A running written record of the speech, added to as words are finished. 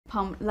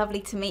Pom,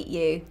 lovely to meet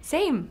you.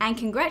 Same. And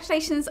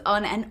congratulations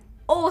on an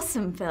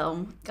awesome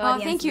film,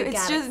 Guardians thank you. of the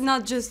It's Galaxy. just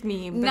not just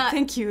me, but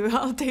thank you.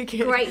 I'll take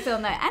it. Great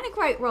film though, and a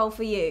great role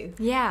for you.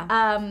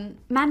 Yeah.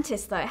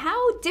 Mantis though,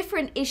 how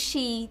different is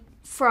she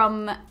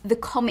from the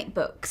comic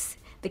books,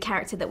 the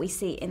character that we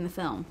see in the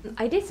film?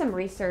 I did some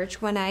research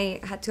when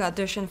I had to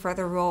audition for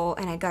the role,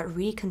 and I got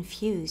really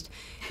confused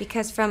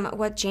because from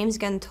what James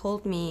Gunn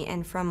told me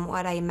and from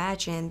what I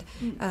imagined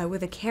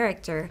with the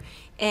character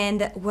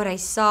and what I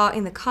saw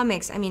in the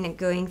comics, I mean,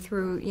 going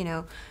through, you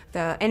know,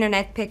 the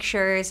internet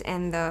pictures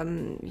and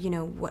the, you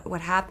know,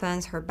 what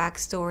happens, her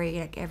backstory,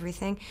 like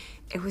everything,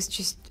 it was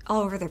just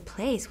all over the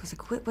place. It was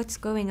like, what's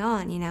going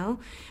on, you know?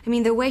 I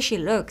mean, the way she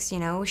looks, you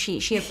know,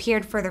 she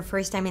appeared for the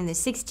first time in the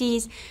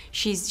 60s.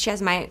 She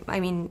has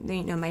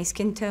my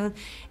skin tone.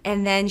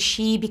 And then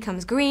she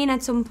becomes green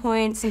at some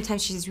point.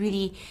 Sometimes she's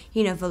really,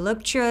 you know,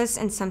 voluptuous,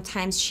 and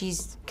sometimes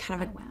she's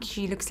kind of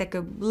she looks like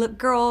a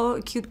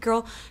cute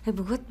girl. Like,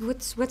 but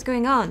what's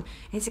going on? And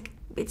it's like,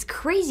 it's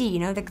crazy, you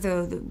know, like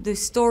the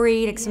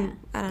story, like some,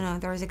 I don't know,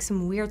 there was like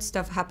some weird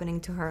stuff happening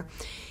to her.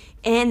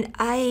 And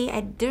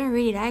I didn't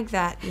really like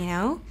that, you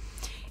know?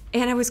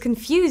 And I was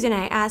confused, and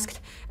I asked,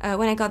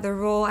 when I got the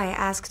role, I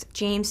asked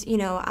James, you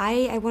know,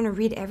 I want to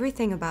read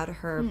everything about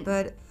her,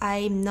 but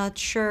I'm not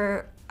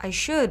sure I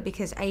should,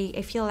 because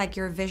I feel like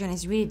your vision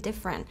is really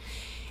different.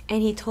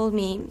 And he told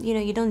me, you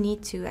know, you don't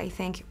need to. I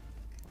think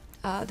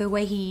the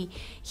way he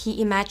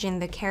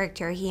imagined the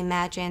character, he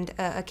imagined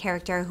a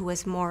character who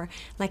was more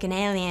like an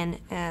alien,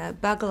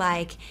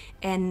 bug-like,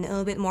 and a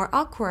little bit more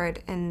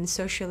awkward and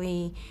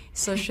socially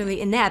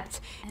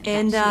inept,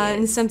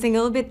 and something a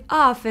little bit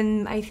off,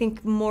 and I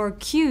think more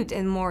cute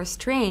and more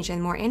strange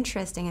and more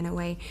interesting in a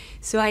way.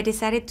 So I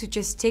decided to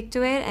just stick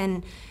to it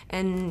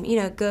and you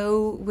know,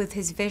 go with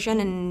his vision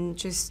and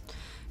just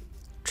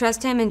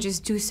trust him and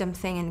just do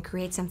something and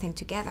create something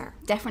together.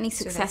 Definitely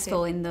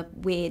successful in the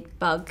weird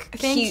bug,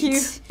 Thank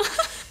cute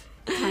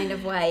kind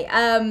of way.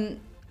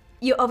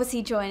 You're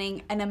obviously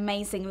joining an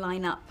amazing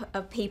lineup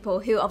of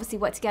people who obviously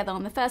worked together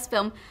on the first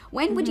film.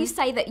 When would you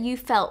say that you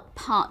felt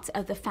part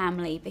of the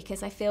family?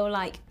 Because I feel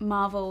like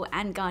Marvel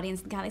and Guardians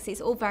of the Galaxy is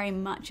all very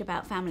much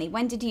about family.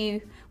 When did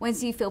you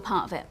feel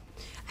part of it?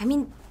 I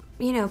mean,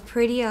 you know,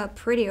 pretty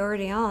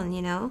early on,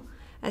 you know.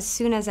 As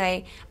soon as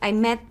I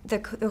met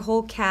the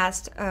whole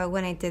cast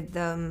when I did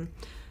the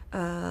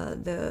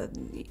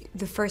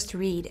first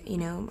read, you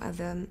know,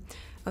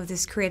 of the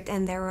script,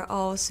 and they were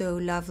all so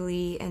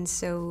lovely and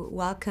so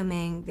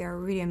welcoming. They were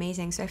really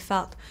amazing. So I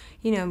felt,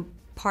 you know,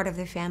 part of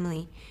the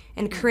family.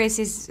 And Chris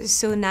is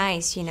so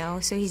nice, you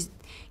know. So he's,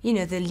 you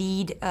know, the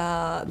lead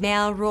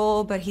male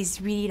role, but he's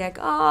really like,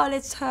 oh,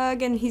 let's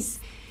hug, and he's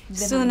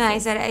so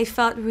nice that I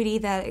felt really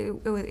that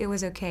it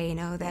was okay, you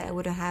know, that I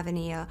wouldn't have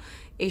any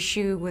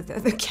issue with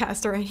the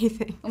cast or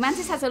anything. Well,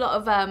 Mantis has a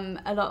lot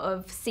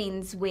of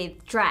scenes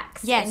with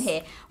Drax in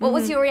here. What Mm-hmm.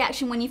 was your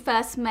reaction when you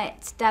first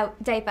met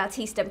Dave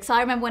Bautista? Because I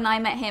remember when I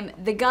met him,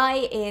 the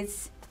guy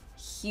is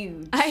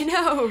huge. I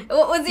know.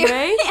 What was your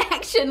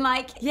reaction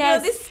like?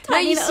 Yes. This No,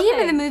 tiny you little see him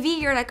thing. in the movie,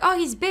 you're like, oh,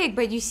 he's big,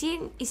 but you see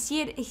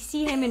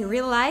him in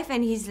real life,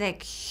 and he's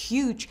like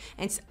huge,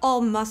 and it's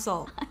all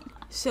muscle.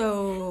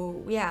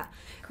 So yeah,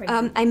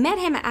 I met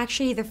him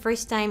actually the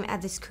first time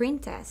at the screen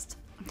test.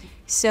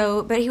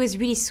 So, but he was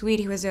really sweet.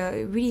 He was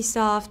a really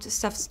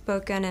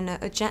soft-spoken, and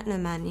a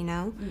gentleman, you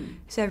know.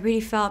 So I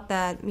really felt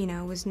that, you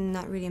know, was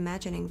not really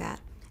imagining that.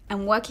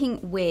 And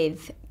working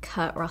with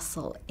Kurt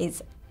Russell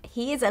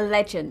he is a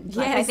legend.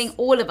 Like, Yes. I think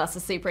all of us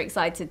are super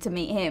excited to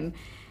meet him.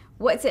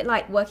 What's it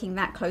like working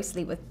that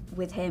closely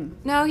with him?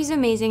 No, he's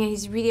amazing, and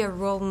he's really a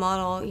role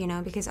model, you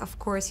know, because of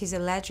course he's a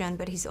legend,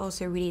 but he's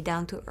also really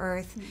down to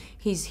earth.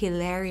 He's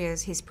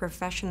hilarious, he's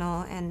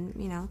professional, and,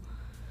 you know,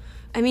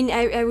 I mean,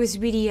 I was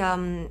really,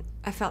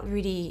 I felt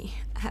really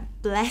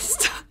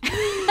blessed.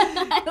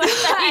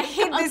 I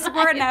hate this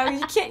word now.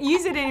 You can't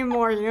use it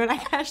anymore, you know,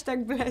 like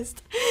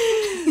 #blessed.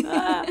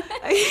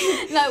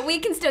 No, we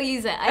can still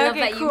use it. I love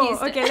that cool. you've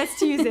used it. Okay,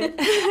 let's use it.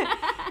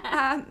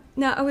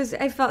 No,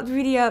 I felt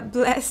really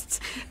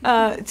blessed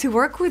to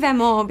work with them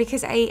all,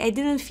 because I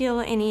didn't feel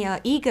any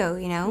ego,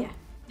 you know. Yeah.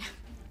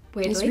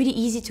 Weirdly, it's really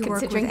easy to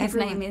work with considering his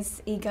everyone. name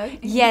is Ego.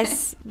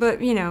 Yes,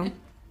 but you know.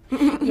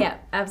 Yeah,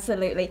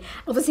 absolutely.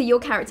 Obviously, your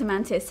character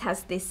Mantis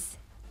has this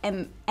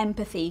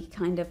empathy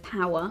kind of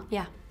power.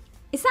 Yeah.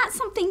 Is that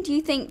something, do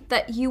you think,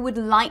 that you would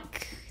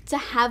like to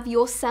have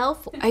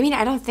yourself? I mean,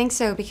 I don't think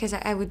so, because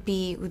I would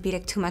be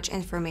like too much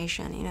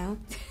information, you know?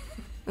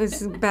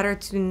 It's better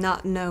to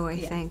not know, I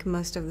think,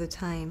 most of the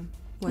time,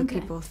 what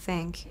people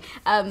think.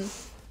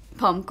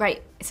 Pom,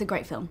 great. It's a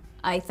great film.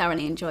 I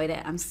thoroughly enjoyed it.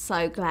 I'm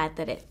so glad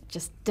that it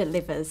just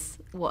delivers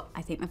what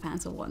I think the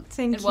fans will want.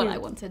 Thank and what you. I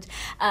wanted.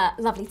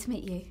 Lovely to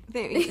meet you.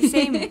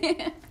 Same.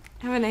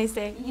 Have a nice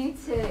day. You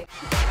too.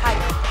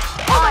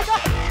 Oh my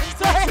God!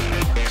 Sorry!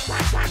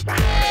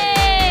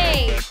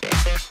 Hey!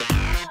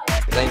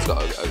 Zane's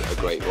got a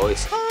great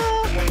voice.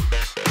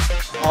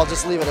 I'll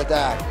just leave it at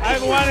that. I've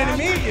been wanting to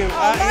meet you. We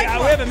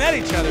haven't met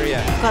each other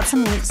yet. Got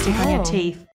some lipstick on your teeth.